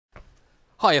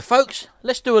Hiya folks,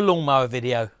 let's do a lawnmower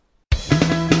video.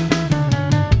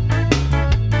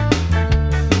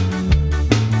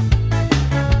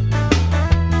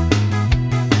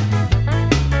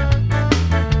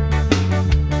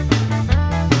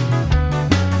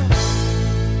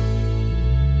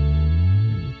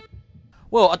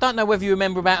 Well, I don't know whether you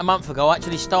remember, about a month ago I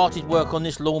actually started work on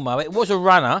this lawnmower. It was a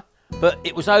runner, but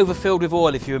it was overfilled with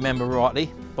oil, if you remember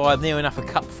rightly, by near enough a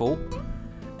cupful.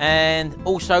 And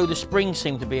also the springs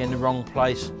seemed to be in the wrong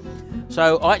place.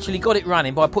 So I actually got it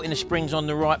running by putting the springs on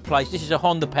the right place. This is a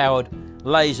Honda powered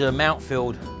laser mount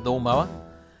filled lawnmower,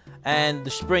 and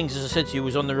the springs, as I said to you,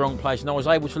 was on the wrong place. And I was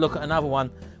able to look at another one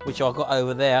which I got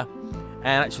over there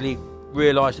and actually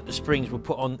realised that the springs were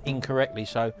put on incorrectly.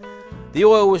 So the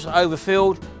oil was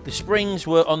overfilled, the springs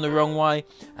were on the wrong way,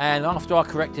 and after I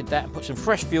corrected that and put some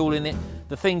fresh fuel in it,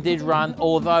 the thing did run,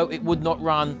 although it would not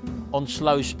run on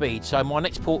slow speed. So my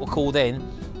next port of call then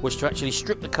was to actually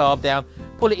strip the carb down,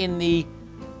 put it in the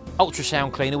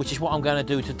ultrasound cleaner, which is what I'm going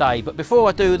to do today. But before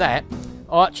I do that,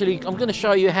 I'm going to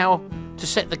show you how to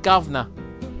set the governor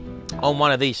on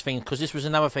one of these things, because this was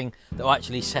another thing that I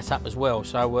actually set up as well.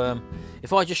 So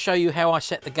if I just show you how I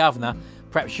set the governor,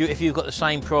 perhaps if you've got the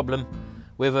same problem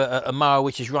with a mower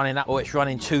which is running up, or it's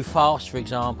running too fast, for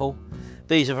example,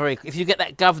 these are if you get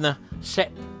that governor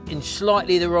set in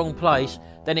slightly the wrong place,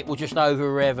 then it will just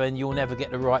over rev and you'll never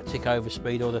get the right tick over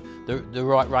speed or the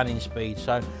right running speed.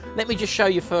 So let me just show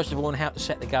you first of all on how to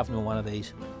set the governor on one of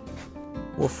these.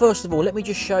 Well, first of all, let me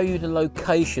just show you the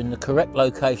location, the correct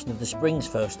location of the springs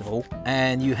first of all.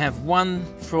 And you have one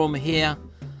from here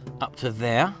up to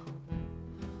there.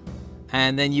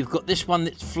 And then you've got this one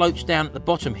that floats down at the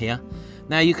bottom here.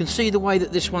 Now you can see the way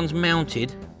that this one's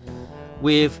mounted,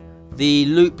 with the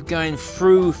loop going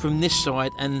through from this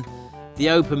side and the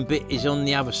open bit is on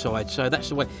the other side. So that's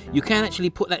the way. You can actually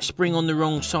put that spring on the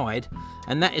wrong side,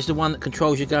 and that is the one that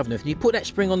controls your governor. If you put that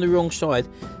spring on the wrong side,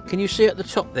 can you see at the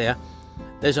top there,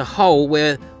 there's a hole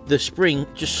where the spring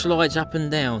just slides up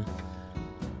and down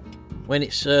when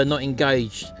it's not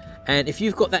engaged. And if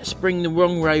you've got that spring the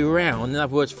wrong way around, in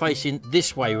other words facing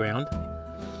this way round,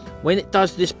 when it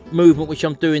does this movement which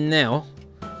I'm doing now,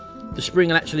 the spring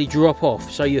will actually drop off.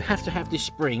 So you have to have this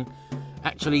spring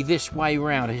actually this way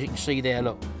round, as you can see there,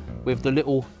 look, with the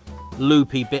little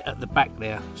loopy bit at the back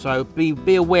there. So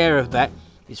be aware of that.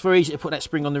 It's very easy to put that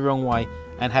spring on the wrong way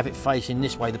and have it facing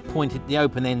this way, the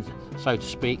open end, so to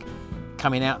speak,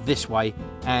 coming out this way.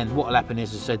 And what will happen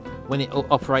is, as I said, when it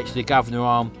operates the governor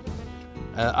arm,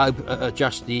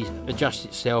 adjust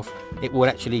itself, it will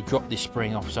actually drop this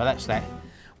spring off. So that's that.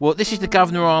 Well, this is the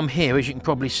governor arm here, as you can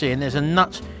probably see, and there's a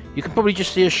nut. You can probably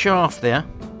just see a shaft there.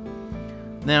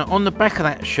 Now on the back of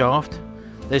that shaft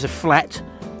there's a flat,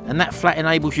 and that flat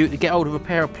enables you to get hold of a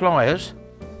pair of pliers,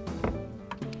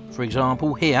 for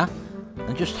example here,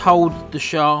 and just hold the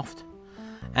shaft,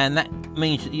 and that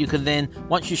means that you can then,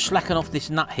 once you slacken off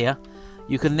this nut here,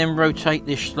 you can then rotate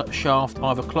this shaft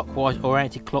either clockwise or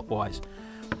anti-clockwise.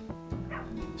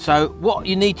 So what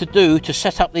you need to do to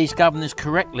set up these governors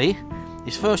correctly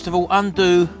is first of all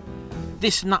undo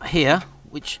this nut here,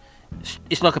 which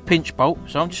is like a pinch bolt.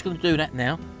 So I'm just going to do that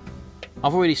now.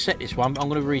 I've already set this one, but I'm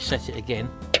going to reset it again.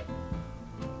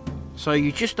 So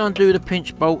you just undo the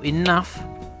pinch bolt enough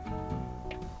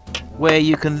where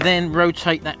you can then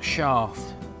rotate that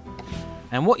shaft.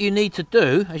 And what you need to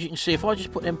do, as you can see, if I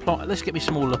just put them pliers, let's get me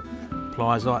smaller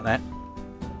pliers like that.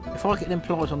 If I get them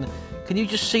pliers on there, can you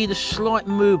just see the slight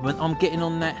movement I'm getting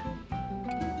on that?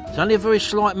 It's only a very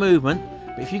slight movement,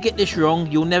 but if you get this wrong,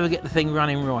 you'll never get the thing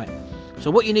running right. So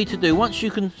what you need to do, once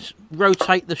you can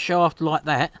rotate the shaft like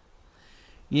that,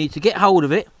 you need to get hold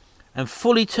of it and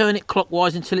fully turn it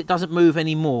clockwise until it doesn't move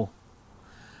anymore.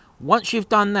 Once you've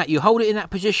done that, you hold it in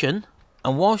that position,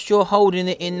 and whilst you're holding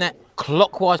it in that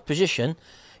clockwise position,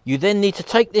 you then need to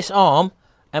take this arm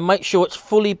and make sure it's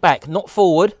fully back, not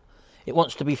forward. It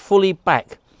wants to be fully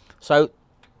back. So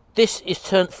this is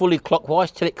turned fully clockwise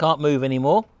till it can't move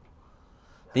anymore.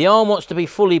 The arm wants to be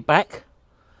fully back,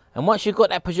 and once you've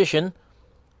got that position,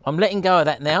 I'm letting go of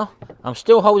that now. I'm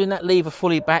still holding that lever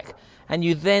fully back, and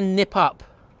you then nip up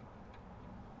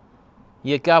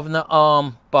your governor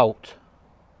arm bolt.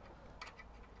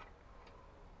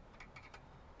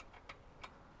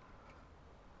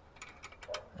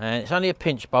 And it's only a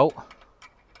pinch bolt.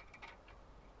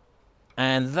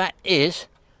 And that is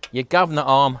your governor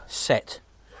arm set.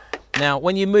 Now,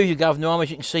 when you move your governor arm, as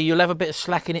you can see, you'll have a bit of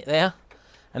slack in it there,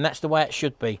 and that's the way it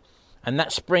should be. And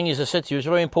that spring, as I said to you, is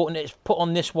very important that it's put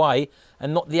on this way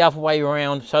and not the other way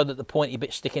around, so that the pointy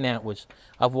bit's sticking outwards.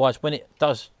 Otherwise, when it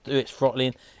does do its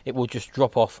throttling, it will just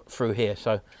drop off through here.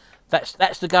 So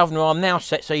that's the governor arm now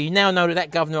set. So you now know that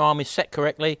that governor arm is set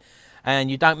correctly,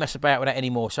 and you don't mess about with that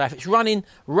anymore. So if it's running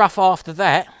rough after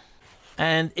that,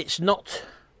 and it's not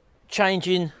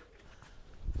changing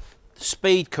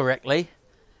speed correctly,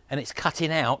 and it's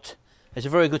cutting out, there's a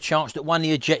very good chance that one of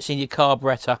your jets in your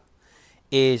carburettor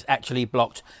is actually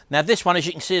blocked. Now this one, as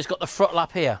you can see, has got the throttle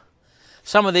up here.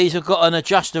 Some of these have got an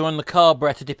adjuster on the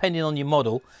carburettor depending on your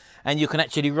model, and you can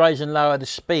actually raise and lower the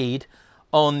speed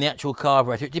on the actual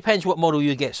carburettor. It depends what model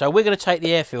you get. So we're going to take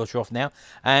the air filter off now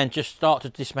and just start to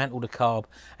dismantle the carb.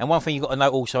 And one thing you've got to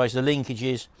note also is the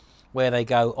linkages where they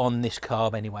go on this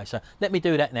carb anyway. So let me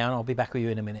do that now and I'll be back with you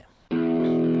in a minute.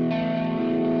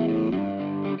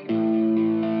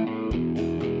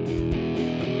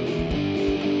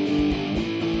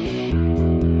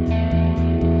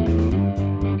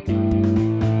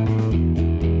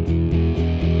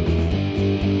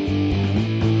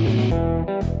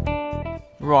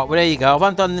 Right, well there you go. I've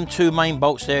undone them two main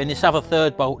bolts there, and this other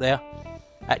third bolt there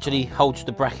actually holds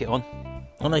the bracket on.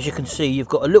 And as you can see, you've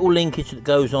got a little linkage that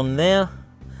goes on there,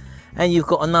 and you've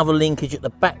got another linkage at the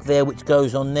back there which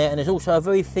goes on there, and there's also a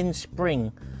very thin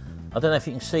spring. I don't know if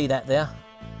you can see that there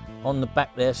on the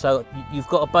back there. So you've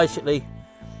got to basically,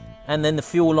 and then the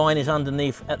fuel line is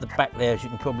underneath at the back there, as you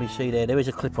can probably see there. There is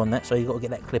a clip on that, so you've got to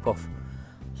get that clip off.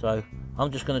 So I'm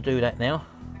just going to do that now.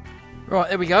 Right,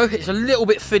 there we go. It's a little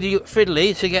bit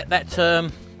fiddly to get that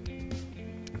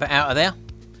bit out of there.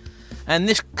 And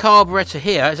this carburettor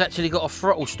here has actually got a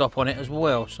throttle stop on it as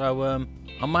well. So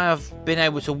I may have been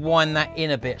able to wind that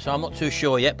in a bit, so I'm not too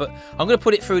sure yet. But I'm going to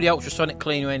put it through the ultrasonic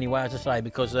cleaner anyway, as I say,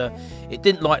 because it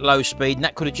didn't like low speed. And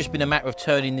that could have just been a matter of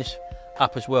turning this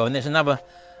up as well. And there's another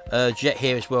jet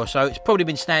here as well, so it's probably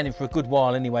been standing for a good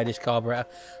while anyway, this carburetor.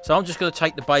 So I'm just going to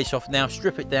take the base off now,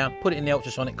 strip it down, put it in the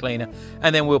ultrasonic cleaner,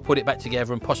 and then we'll put it back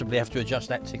together and possibly have to adjust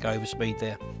that tick over speed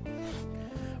there.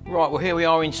 Right, well here we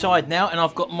are inside now, and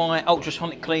I've got my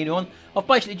ultrasonic cleaner on. I've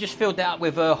basically just filled that up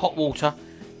with hot water,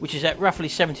 which is at roughly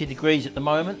 70 degrees at the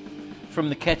moment from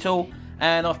the kettle,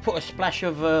 and I've put a splash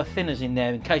of thinners in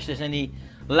there in case there's any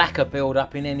lacquer build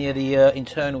up in any of the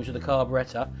internals of the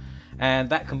carburetor.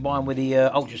 And that combined with the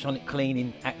ultrasonic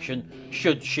cleaning action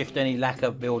should shift any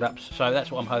lacquer build-ups. So that's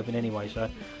what I'm hoping anyway. So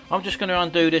I'm just going to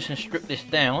undo this and strip this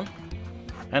down.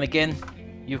 And again,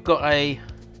 you've got a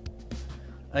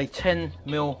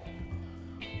 10mm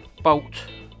bolt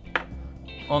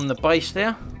on the base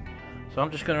there. So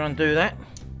I'm just going to undo that.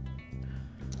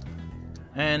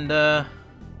 And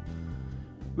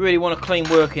really want a clean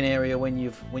working area when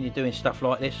you're doing stuff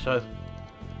like this. So.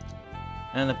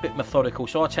 And a bit methodical,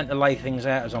 so I tend to lay things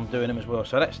out as I'm doing them as well.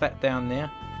 So that's that down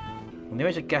there, and there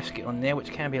is a gasket on there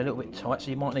which can be a little bit tight,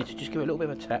 so you might need to just give it a little bit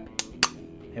of a tap.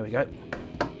 There we go.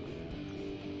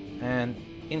 And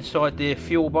inside the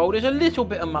fuel bowl there's a little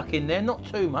bit of muck in there, not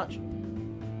too much,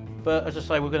 but as I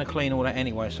say, we're going to clean all that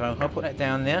anyway. So I'll put that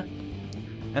down there,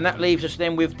 and that leaves us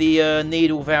then with the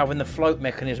needle valve and the float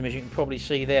mechanism, as you can probably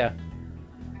see there.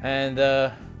 And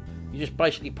you just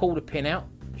basically pull the pin out.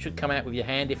 Should come out with your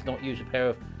hand, if not use a pair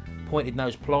of pointed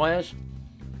nose pliers.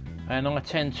 And I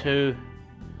tend to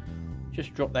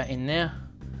just drop that in there,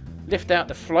 lift out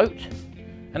the float,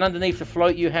 and underneath the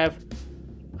float you have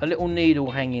a little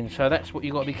needle hanging, so that's what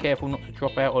you've got to be careful not to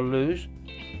drop out or lose.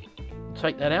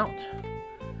 Take that out,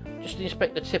 just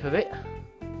inspect the tip of it.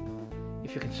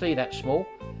 If you can see that small,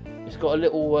 it's got a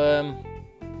little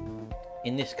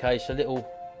in this case a little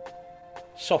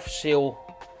soft seal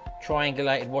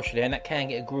triangulated washer there, and that can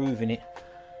get a groove in it,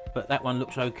 but that one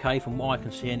looks okay from what I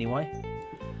can see anyway.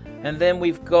 And then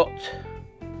we've got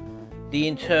the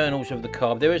internals of the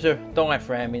carb. There is a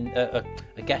diaphragm in a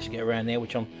gasket around there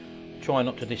which I'm trying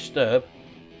not to disturb,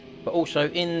 but also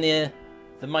in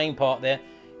the main part there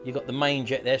you've got the main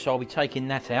jet there, so I'll be taking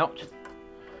that out.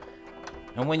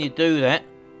 And when you do that,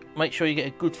 make sure you get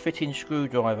a good fitting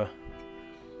screwdriver,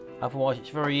 otherwise it's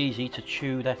very easy to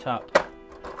chew that up.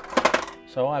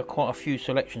 So I have quite a few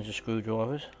selections of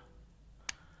screwdrivers,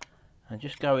 and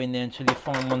just go in there until you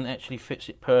find one that actually fits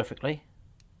it perfectly.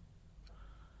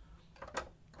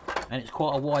 And it's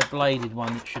quite a wide bladed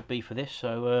one it should be for this.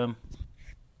 So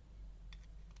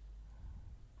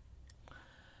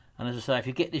and as I say, if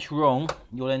you get this wrong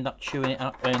you'll end up chewing it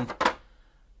up, and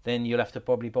then you'll have to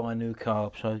probably buy a new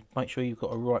carb. So make sure you've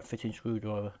got a right fitting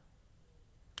screwdriver.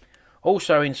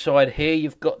 Also inside here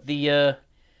you've got the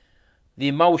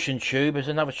emulsion tube. There's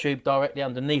another tube directly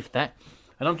underneath that,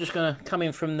 and I'm just going to come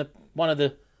in from one of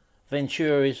the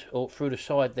venturis or through the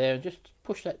side there and just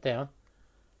push that down,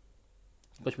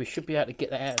 because we should be able to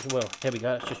get that out as well. There we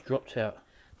go, that's just dropped out.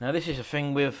 Now this is a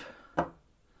thing with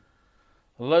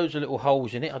loads of little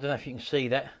holes in it. I don't know if you can see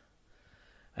that,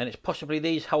 and it's possibly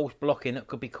these holes blocking that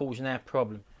could be causing our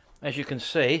problem. As you can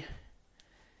see,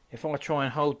 if I try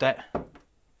and hold that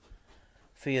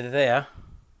for you there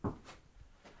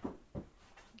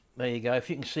you go. If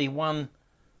you can see, one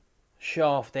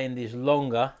shaft end is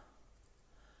longer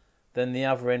than the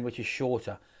other end, which is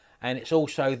shorter, and it's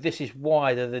also, this is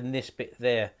wider than this bit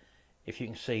there, if you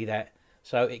can see that.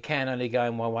 So it can only go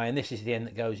in one way, and this is the end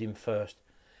that goes in first,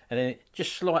 and then it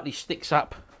just slightly sticks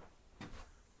up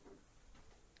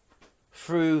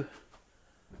through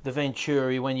the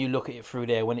venturi when you look at it through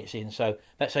there when it's in. So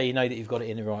that's how you know that you've got it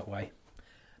in the right way.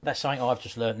 That's something I've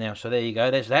just learnt now. So there you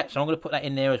go, there's that. So I'm going to put that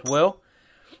in there as well.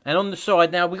 And on the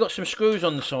side now, we've got some screws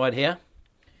on the side here.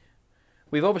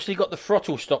 We've obviously got the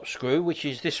throttle stop screw, which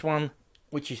is this one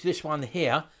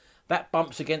here. That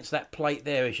bumps against that plate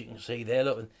there, as you can see there.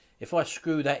 Look, if I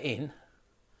screw that in,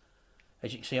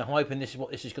 as you can see, I'm hoping this is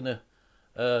what this is going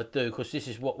to do, because this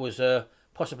is what was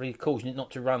possibly causing it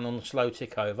not to run on the slow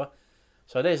tick over.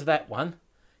 So there's that one.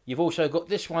 You've also got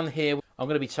this one here. I'm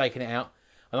going to be taking it out,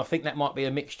 and I think that might be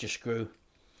a mixture screw.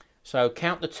 So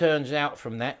count the turns out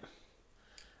from that.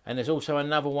 And there's also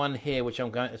another one here which I'm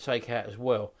going to take out as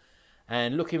well.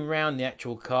 And looking around the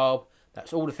actual carb,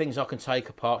 that's all the things I can take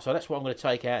apart. So that's what I'm going to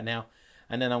take out now.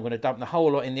 And then I'm going to dump the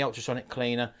whole lot in the ultrasonic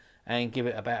cleaner and give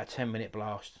it about a 10-minute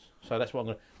blast. So that's what I'm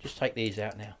going to just take these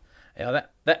out now. Now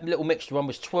that little mixture one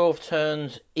was 12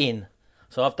 turns in.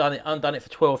 So I've undone it for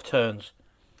 12 turns.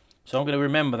 So I'm going to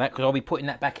remember that, because I'll be putting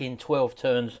that back in 12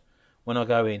 turns when I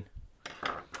go in.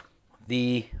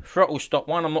 The throttle stop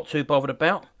one I'm not too bothered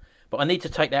about, but I need to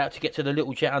take that out to get to the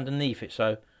little jet underneath it.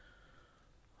 So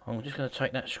I'm just going to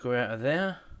take that screw out of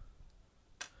there.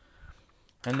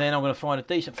 And then I'm going to find a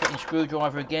decent fitting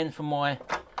screwdriver again for my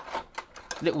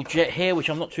little jet here, which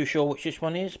I'm not too sure which this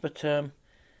one is, but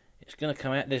it's going to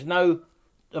come out. There's no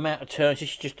amount of turns,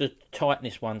 this is just to tighten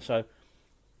this one, so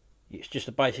it's just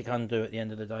a basic undo at the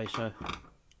end of the day. So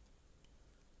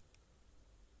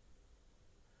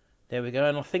there we go,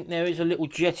 and I think there is a little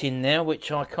jet in there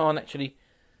which I can't actually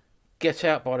get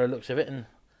out by the looks of it, and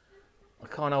I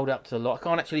can't hold up to the light. I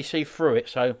can't actually see through it,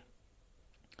 so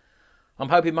I'm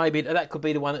hoping maybe that could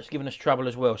be the one that's giving us trouble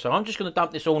as well. So I'm just going to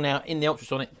dump this all now in the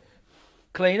ultrasonic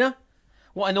cleaner.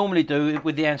 What I normally do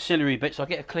with the ancillary bits, I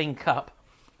get a clean cup,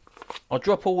 I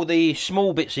drop all the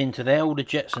small bits into there, all the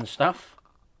jets and stuff.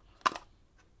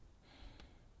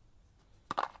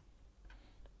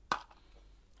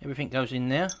 Everything goes in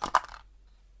there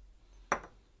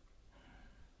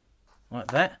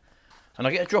like that, and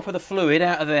I get a drop of the fluid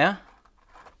out of there,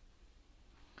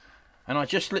 and I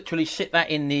just literally sit that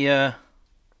in the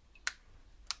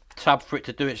tub for it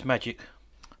to do its magic.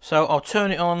 So I'll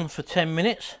turn it on for 10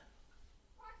 minutes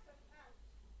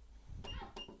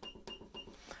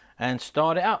and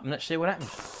start it up, and let's see what happens.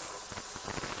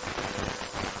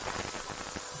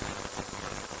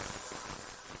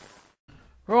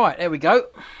 Right, there we go.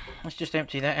 Let's just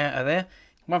empty that out of there.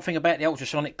 One thing about the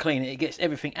ultrasonic cleaner, it gets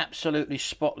everything absolutely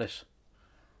spotless.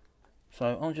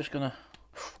 So I'm just going to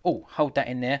hold that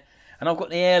in there. And I've got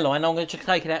the airline. I'm going to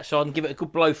take it outside and give it a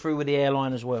good blow through with the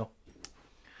airline as well.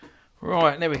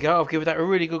 Right, there we go. I've given that a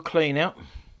really good clean out.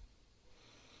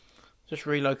 Just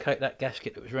relocate that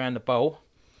gasket that was around the bowl.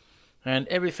 And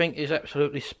everything is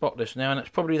absolutely spotless now. And that's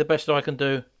probably the best I can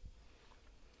do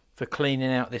for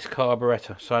cleaning out this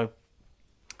carburettor. So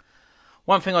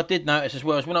one thing I did notice as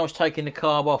well is when I was taking the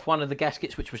carb off, one of the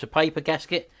gaskets, which was a paper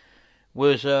gasket,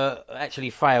 was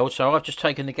actually failed. So I've just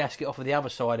taken the gasket off of the other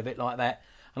side of it like that.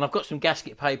 And I've got some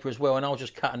gasket paper as well, and I'll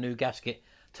just cut a new gasket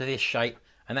to this shape,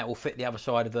 and that will fit the other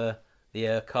side of the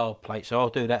carb plate. So I'll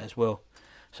do that as well.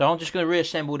 So I'm just going to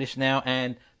reassemble this now,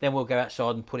 and then we'll go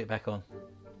outside and put it back on.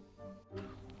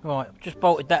 Right, just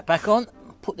bolted that back on.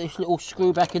 Put this little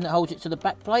screw back in that holds it to the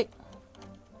back plate.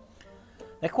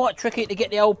 They're quite tricky to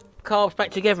get the old carbs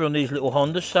back together on these little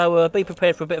Hondas, so be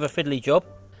prepared for a bit of a fiddly job.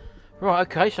 Right,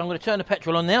 okay, so I'm going to turn the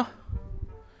petrol on now.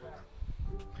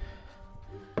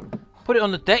 Put it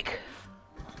on the deck.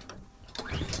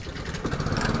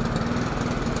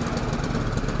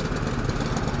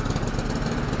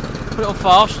 Put it on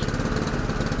fast.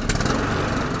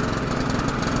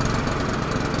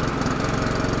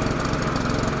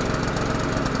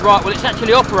 Right, well, it's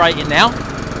actually operating now.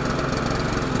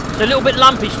 It's a little bit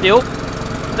lumpy still.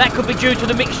 That could be due to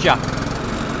the mixture.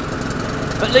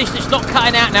 But at least it's not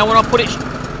cutting out now when I put it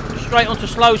straight onto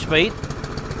slow speed.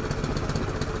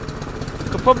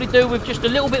 Could probably do with just a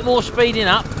little bit more speeding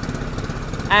up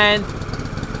and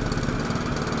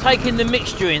taking the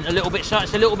mixture in a little bit so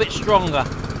it's a little bit stronger.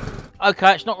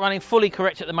 Okay, it's not running fully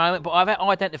correct at the moment, but I've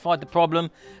identified the problem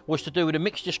was to do with the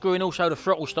mixture screw, and also the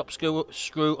throttle stop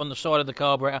screw on the side of the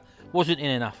carburetor wasn't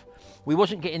in enough. We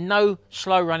wasn't getting no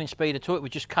slow running speed at all, it was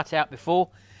just cut out before.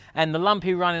 And the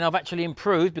lumpy running I've actually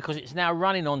improved because it's now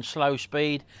running on slow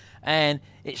speed and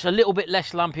it's a little bit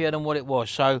less lumpier than what it was.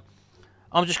 So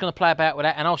I'm just going to play about with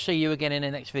that, and I'll see you again in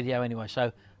the next video anyway.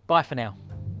 So bye for now.